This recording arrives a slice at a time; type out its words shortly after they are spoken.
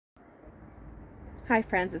Hi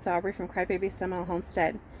friends, it's Aubrey from Crybaby Seminole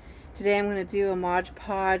Homestead. Today I'm going to do a Mod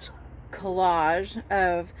Podge collage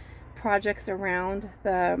of projects around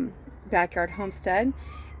the backyard homestead,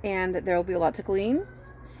 and there will be a lot to glean.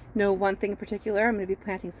 No one thing in particular. I'm going to be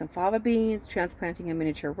planting some fava beans, transplanting a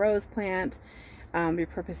miniature rose plant,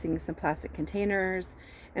 repurposing some plastic containers,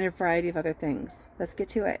 and a variety of other things. Let's get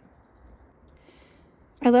to it.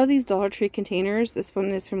 I love these Dollar Tree containers. This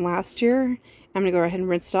one is from last year. I'm going to go ahead and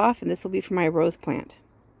rinse it off, and this will be for my rose plant.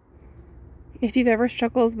 If you've ever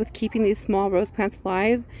struggled with keeping these small rose plants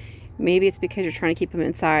alive, maybe it's because you're trying to keep them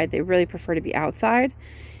inside. They really prefer to be outside,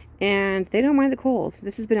 and they don't mind the cold.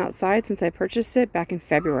 This has been outside since I purchased it back in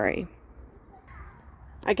February.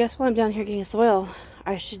 I guess while I'm down here getting soil,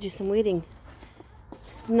 I should do some weeding.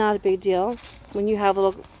 Not a big deal. When you have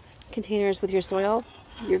little containers with your soil,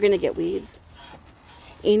 you're going to get weeds.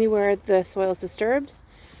 Anywhere the soil is disturbed,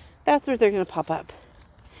 that's where they're going to pop up.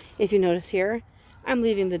 If you notice here, I'm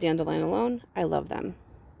leaving the dandelion alone. I love them.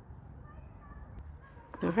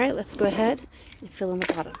 Alright, let's go ahead and fill in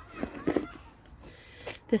the bottom.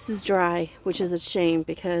 This is dry, which is a shame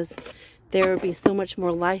because there would be so much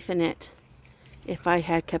more life in it if I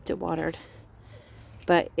had kept it watered.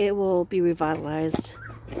 But it will be revitalized.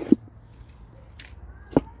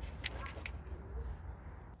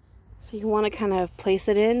 So you want to kind of place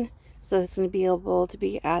it in so it's going to be able to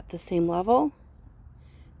be at the same level.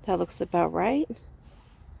 That looks about right.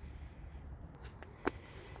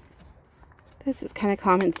 This is kind of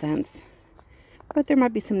common sense, but there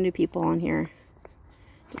might be some new people on here.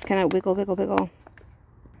 Just kind of wiggle, wiggle, wiggle.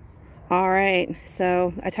 All right,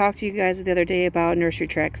 so I talked to you guys the other day about nursery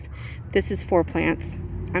tricks. This is 4 plants.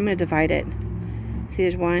 I'm going to divide it. See,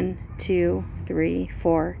 there's 1, 2, 3,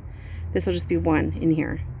 4. This will just be 1 in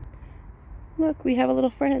here. Look, we have a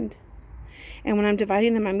little friend. And when I'm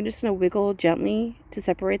dividing them, I'm just going to wiggle gently to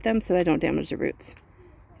separate them so that I don't damage the roots.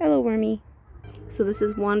 Hello, wormy. So this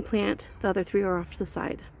is 1 plant. The other 3 are off to the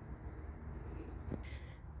side.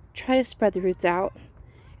 Try to spread the roots out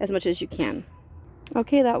as much as you can.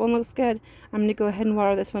 Okay, that one looks good. I'm going to go ahead and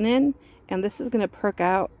water this one in. And this is going to perk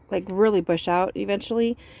out, like really bush out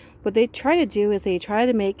eventually. What they try to do is they try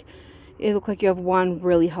to make it look like you have 1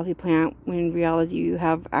 really healthy plant, when in reality you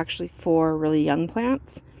have actually 4 really young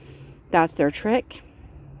plants. That's their trick.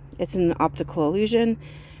 It's an optical illusion,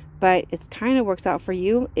 but it kind of works out for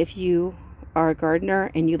you if you are a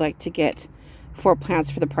gardener and you like to get 4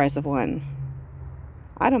 plants for the price of 1.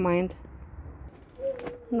 I don't mind.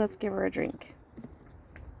 Let's give her a drink.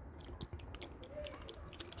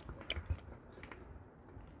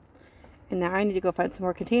 And now I need to go find some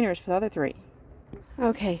more containers for the other 3.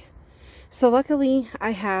 Okay. So luckily,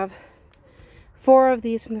 I have 4 of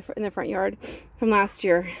these from in the front yard from last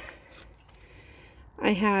year.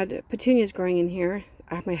 I had petunias growing in here.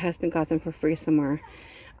 My husband got them for free somewhere.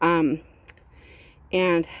 And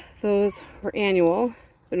those were annual.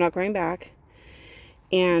 They're not growing back.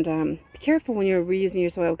 And be careful when you're reusing your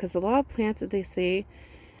soil, because a lot of plants that they say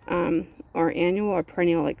are annual or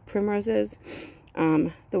perennial, like primroses,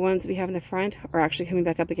 the ones we have in the front are actually coming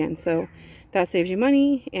back up again. So that saves you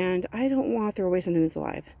money, and I don't want to throw away something that's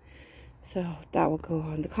alive. So that will go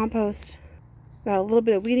on the compost. Got a little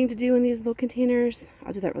bit of weeding to do in these little containers.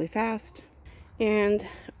 I'll do that really fast. And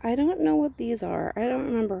I don't know what these are. I don't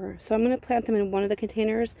remember. So I'm going to plant them in one of the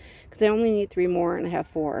containers because I only need 3 more and I have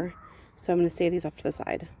 4. So I'm going to save these off to the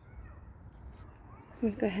side. I'm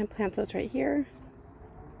going to go ahead and plant those right here.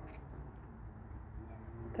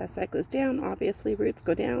 That side goes down. Obviously, roots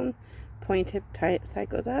go down. Pointed side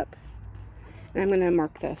goes up. And I'm going to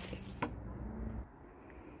mark this.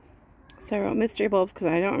 So I wrote mystery bulbs because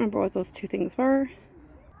I don't remember what those 2 things were.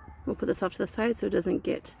 We'll put this off to the side so it doesn't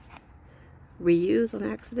get reused on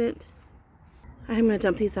accident. I'm going to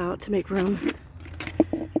dump these out to make room.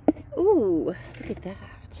 Ooh, look at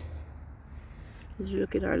that.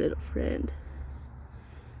 Look at our little friend.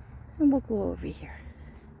 And we'll go over here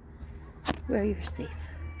where you're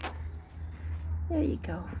safe. There you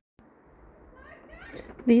go.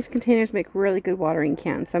 These containers make really good watering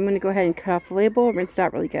cans, so I'm going to go ahead and cut off the label, rinse it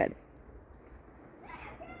out really good.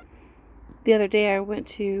 The other day I went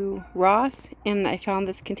to Ross and I found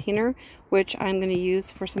this container, which I'm going to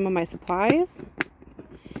use for some of my supplies.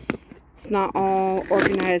 It's not all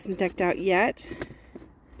organized and decked out yet,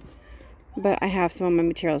 but I have some of my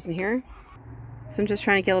materials in here. So I'm just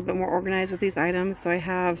trying to get a little bit more organized with these items. So I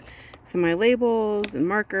have some of my labels and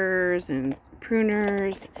markers and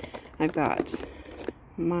pruners. I've got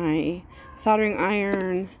my soldering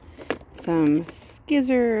iron, some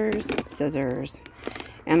scissors,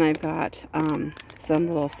 and I've got some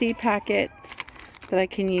little seed packets that I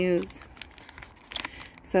can use.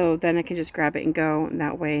 so then I can just grab it and go, and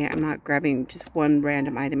that way I'm not grabbing just one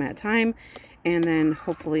random item at a time, and then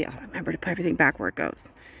hopefully I'll remember to put everything back where it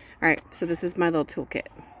goes. Alright, so this is my little toolkit.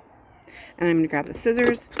 And I'm going to grab the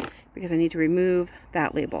scissors because I need to remove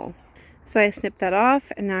that label. So I snipped that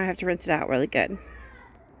off, and now I have to rinse it out really good.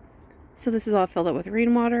 So this is all filled up with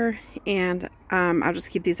rainwater, and I'll just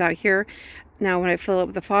keep these out here. Now when I fill it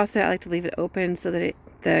with the faucet, I like to leave it open so that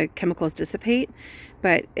the chemicals dissipate,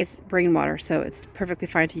 but it's rainwater, so it's perfectly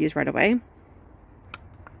fine to use right away.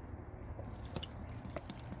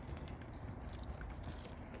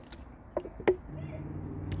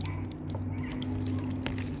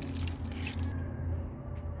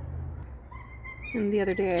 And the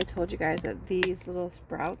other day I told you guys that these little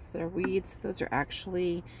sprouts that are weeds, those are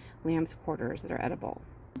actually lamb's quarters that are edible.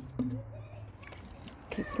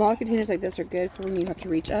 Okay, smaller containers like this are good for when you have to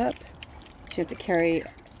reach up. So you have to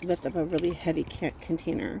lift up a really heavy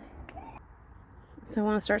container. So I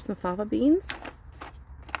want to start some fava beans.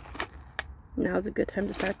 Now is a good time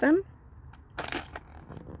to start them.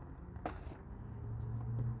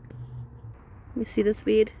 You see this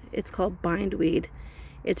weed? It's called bindweed.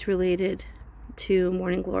 It's related to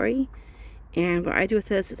morning glory, and what I do with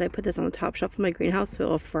this is I put this on the top shelf of my greenhouse so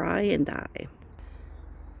it'll fry and die.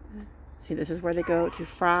 See, this is where they go to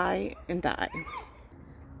fry and die.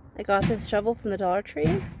 I got this shovel from the Dollar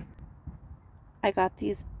Tree. I got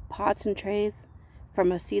these pots and trays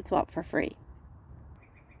from a seed swap for free.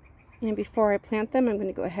 And before I plant them, I'm going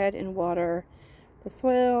to go ahead and water the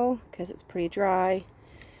soil because it's pretty dry.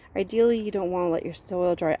 Ideally, you don't want to let your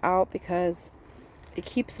soil dry out because it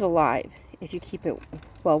keeps it alive if you keep it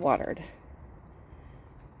well watered.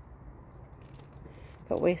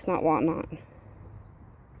 But waste not, want not.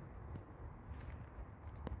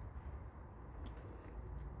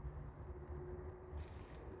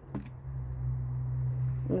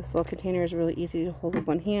 And this little container is really easy to hold with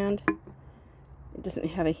one hand. It doesn't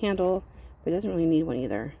have a handle, but it doesn't really need one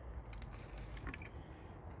either.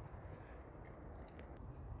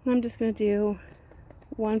 And I'm just going to do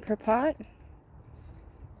one per pot.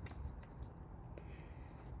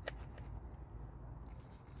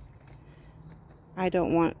 I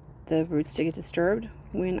don't want the roots to get disturbed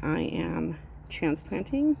when I am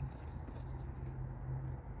transplanting.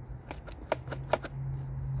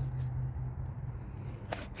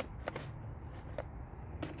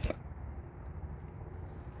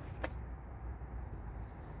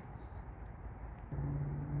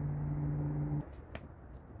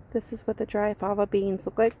 This is what the dry fava beans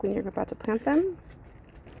look like when you're about to plant them.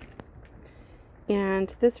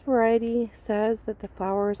 And this variety says that the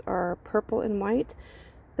flowers are purple and white.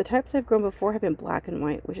 The types I've grown before have been black and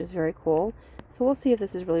white, which is very cool. So we'll see if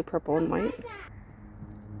this is really purple and white.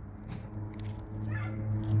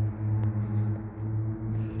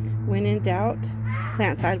 When in doubt,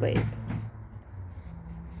 plant sideways.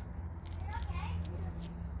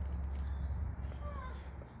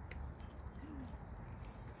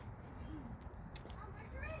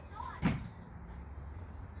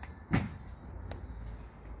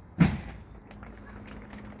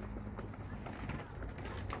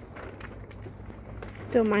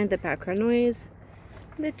 Don't mind the background noise.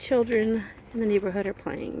 The children in the neighborhood are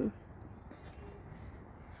playing.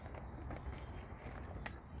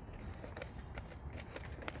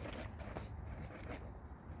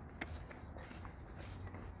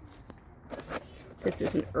 This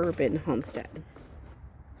is an urban homestead.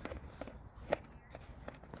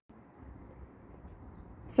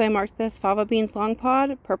 So I marked this fava beans long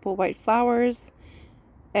pod, purple white flowers,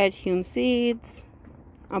 Ed Hume seeds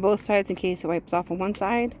on both sides in case it wipes off on one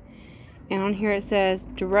side. And on here it says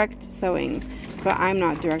direct sowing, but I'm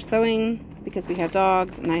not direct sowing because we have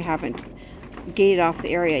dogs and I haven't gated off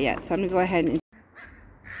the area yet. So I'm gonna go ahead and...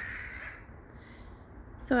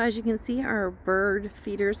 So as you can see, our bird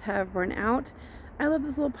feeders have run out. I love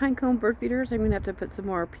this little pine cone bird feeders. I'm gonna have to put some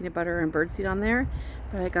more peanut butter and birdseed on there,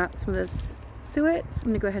 but I got some of this suet. I'm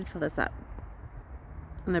gonna go ahead and fill this up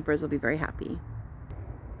and the birds will be very happy.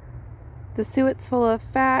 The suet's full of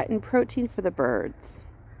fat and protein for the birds.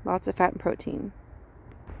 Lots of fat and protein.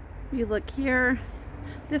 You look here,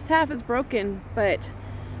 this half is broken, but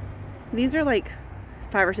these are like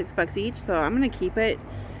 $5 or $6 each, so I'm gonna keep it.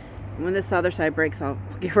 When this other side breaks, I'll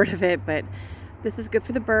get rid of it, but this is good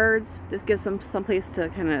for the birds. This gives them some place to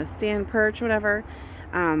kind of stand, perch, whatever.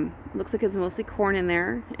 Looks like it's mostly corn in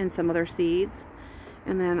there and some other seeds.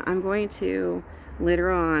 And then I'm going to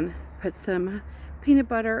later on put some peanut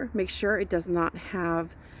butter. Make sure it does not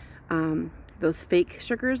have those fake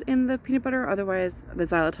sugars in the peanut butter, otherwise the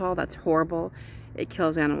xylitol, that's horrible, it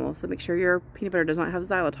kills animals. So make sure your peanut butter does not have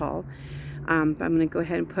xylitol. But I'm going to go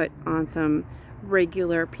ahead and put on some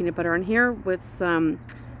regular peanut butter on here with some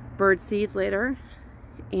bird seeds later,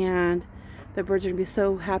 and the birds are gonna be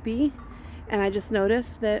so happy. And I just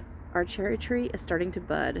noticed that our cherry tree is starting to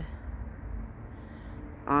bud.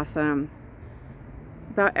 Awesome.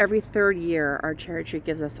 About every third year, our cherry tree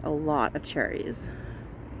gives us a lot of cherries.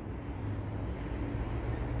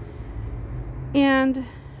 And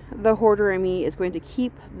the hoarder in me is going to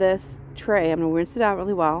keep this tray. I'm going to rinse it out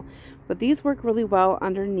really well. But these work really well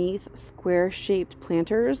underneath square-shaped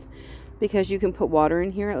planters because you can put water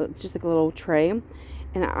in here. It's just like a little tray.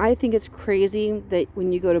 And I think it's crazy that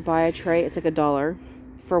when you go to buy a tray, it's like $1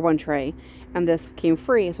 for one tray. And this came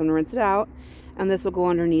free, so I'm going to rinse it out. And this will go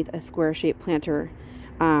underneath a square-shaped planter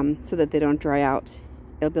so that they don't dry out.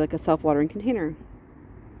 It'll be like a self-watering container.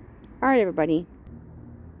 All right, everybody.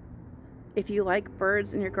 If you like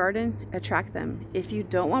birds in your garden, attract them. If you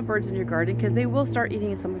don't want birds in your garden, because they will start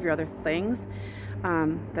eating some of your other things,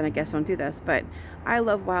 then I guess don't do this. But I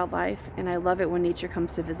love wildlife, and I love it when nature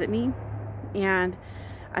comes to visit me. And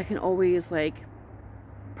I can always like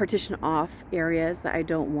partition off areas that I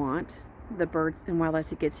don't want the birds and wildlife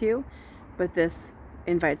to get to. But this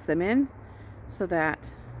invites them in so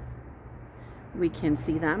that we can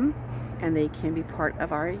see them and they can be part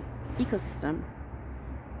of our ecosystem.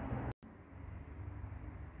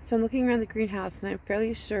 So I'm looking around the greenhouse and I'm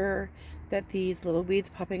fairly sure that these little weeds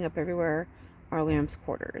popping up everywhere are lamb's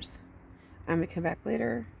quarters. I'm going to come back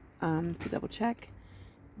later to double check,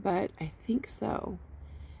 but I think so.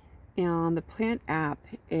 And on the plant app,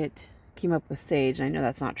 it came up with sage. I know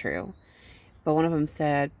that's not true, but one of them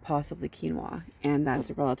said possibly quinoa, and that's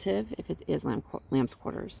a relative if it is lamb's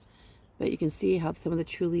quarters. But you can see how some of the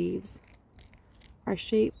true leaves are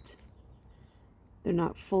shaped. They're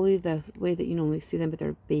not fully the way that you normally see them, but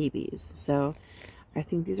they're babies. So I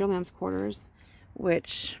think these are lamb's quarters,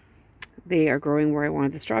 which they are growing where I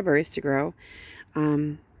wanted the strawberries to grow.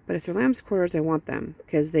 But if they're lamb's quarters, I want them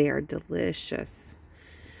because they are delicious.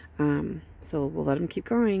 So we'll let them keep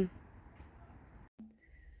growing.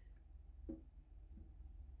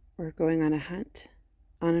 We're going on a hunt,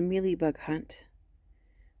 on a mealybug hunt.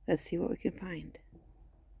 Let's see what we can find.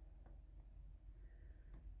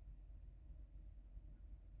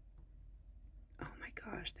 Oh my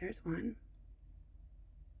gosh, there's one.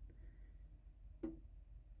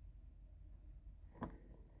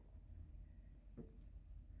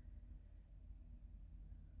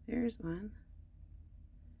 There's one.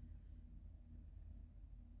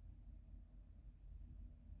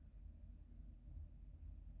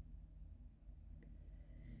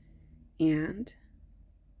 And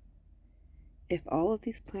if all of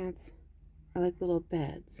these plants are like little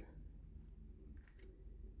beds,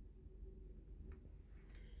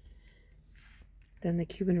 then the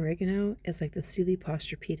Cuban Oregano is like the Sealy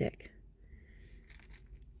Posturpedic,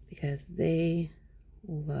 because they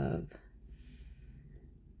love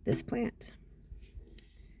this plant.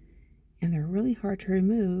 And they're really hard to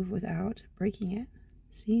remove without breaking it.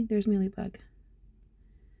 See, there's Mealybug.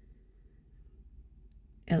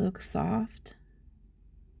 It looks soft,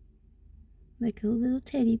 like a little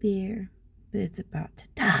teddy bear, but it's about to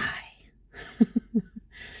die.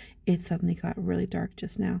 It suddenly got really dark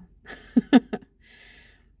just now.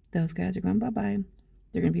 Those guys are going bye-bye.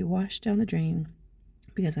 They're going to be washed down the drain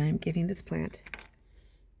because I am giving this plant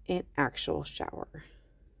an actual shower.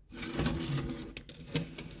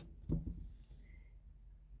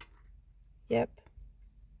 Yep.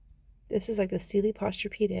 This is like the Sealy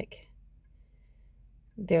Posturpedic.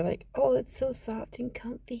 They're like, oh, it's so soft and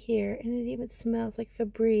comfy here, and it even smells like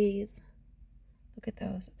Febreze. Look at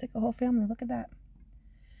those. It's like a whole family. Look at that.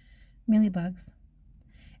 Mealybugs.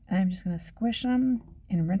 And I'm just going to squish them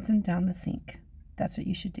and rinse them down the sink. That's what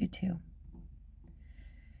you should do too.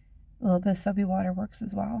 A little bit of soapy water works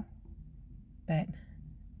as well. But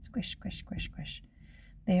squish, squish, squish, squish.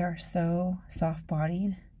 They are so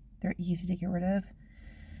soft-bodied. They're easy to get rid of,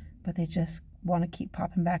 but they just want to keep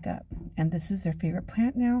popping back up. And this is their favorite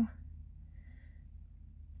plant now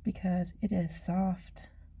because it is soft.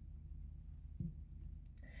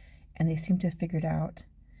 And they seem to have figured out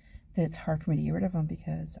that it's hard for me to get rid of them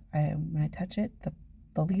because when I touch it,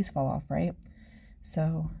 the leaves fall off, right?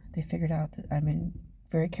 So they figured out that I'm being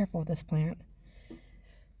very careful with this plant.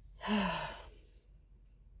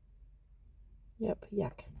 Yep,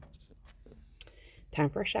 yuck. Time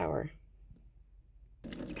for a shower.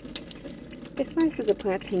 It's nice that the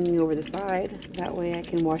plant's hanging over the side. That way I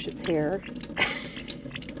can wash its hair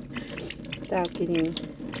without getting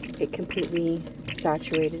it completely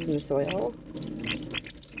saturated in the soil.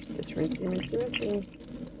 Just rinsing, rinsing, rinsing.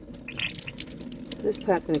 This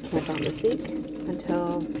plant's going to camp out in the sink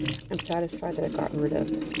until I'm satisfied that I've gotten rid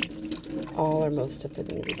of all or most of the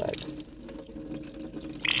mealybugs.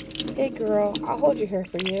 Hey girl, I'll hold your hair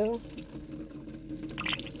for you.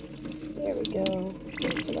 There we go.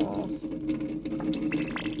 Rinse it off.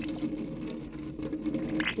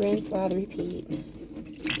 Rinse, lather, repeat.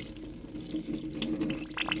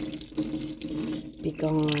 Be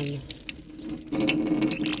gone.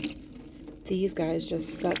 These guys just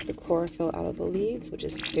suck the chlorophyll out of the leaves, which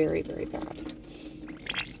is very, very bad.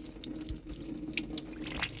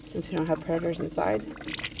 Since we don't have predators inside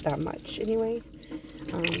that much anyway,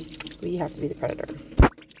 we have to be the predator.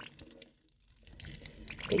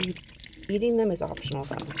 But eating them is optional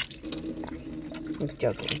though. Yeah, I'm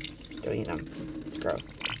joking. Don't eat them. It's gross.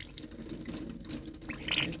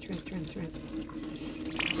 Rinse, rinse, rinse, rinse.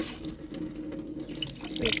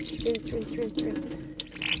 Rinse, rinse, rinse, rinse, rinse.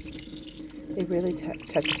 They really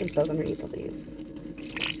touch themselves underneath the leaves.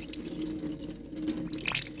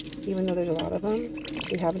 Even though there's a lot of them,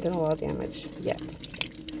 we haven't done a lot of damage yet.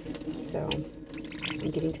 So,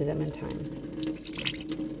 I'm getting to them in time.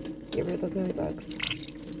 Get rid of those mealybugs.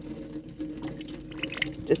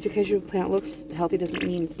 Just because your plant looks healthy doesn't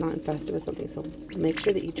mean it's not infested with something. So, make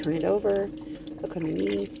sure that you turn it over, look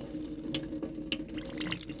underneath,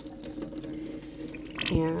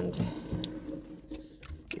 and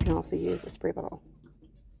you can also use a spray bottle.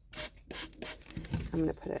 I'm going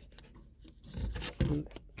to put it on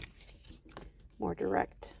this more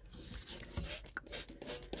direct.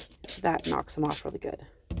 That knocks them off really good.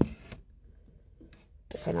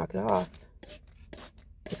 If I knock it off,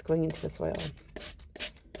 it's going into the soil.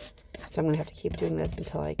 So I'm going to have to keep doing this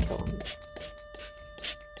until I kill them.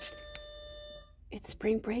 It's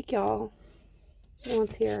spring break, y'all. No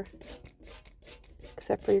one's here.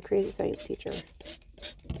 Except for your crazy science teacher.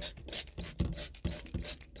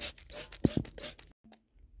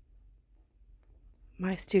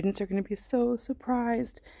 My students are going to be so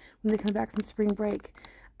surprised when they come back from spring break.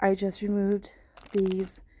 I just removed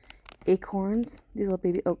these acorns, these little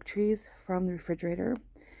baby oak trees, from the refrigerator.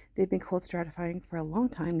 They've been cold stratifying for a long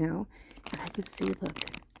time now. And I could see, look,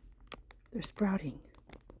 they're sprouting.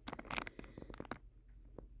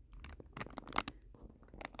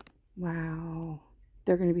 Wow.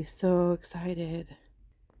 They're going to be so excited.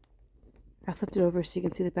 I flipped it over so you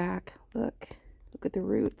can see the back. Look at the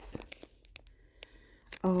roots.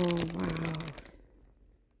 Oh, wow.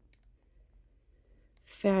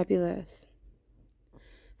 Fabulous.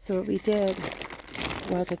 So what we did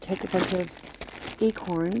was I took a bunch of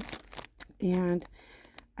acorns and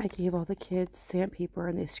I gave all the kids sandpaper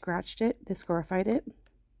and they scratched it, they scarified it.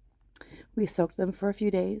 We soaked them for a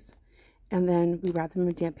few days and then we wrapped them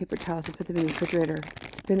in damp paper towels and put them in the refrigerator.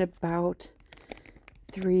 It's been about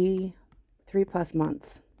three plus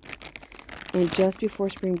months. And just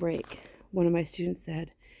before spring break, one of my students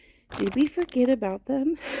said, "Did we forget about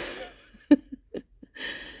them?" Look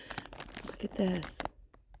at this.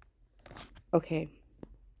 Okay.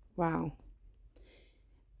 Wow.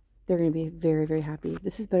 They're going to be very, very happy.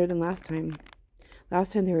 This is better than last time.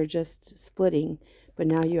 Last time they were just splitting, but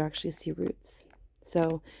now you actually see roots.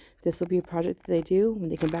 So this will be a project that they do when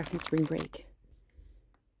they come back from spring break.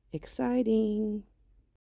 Exciting.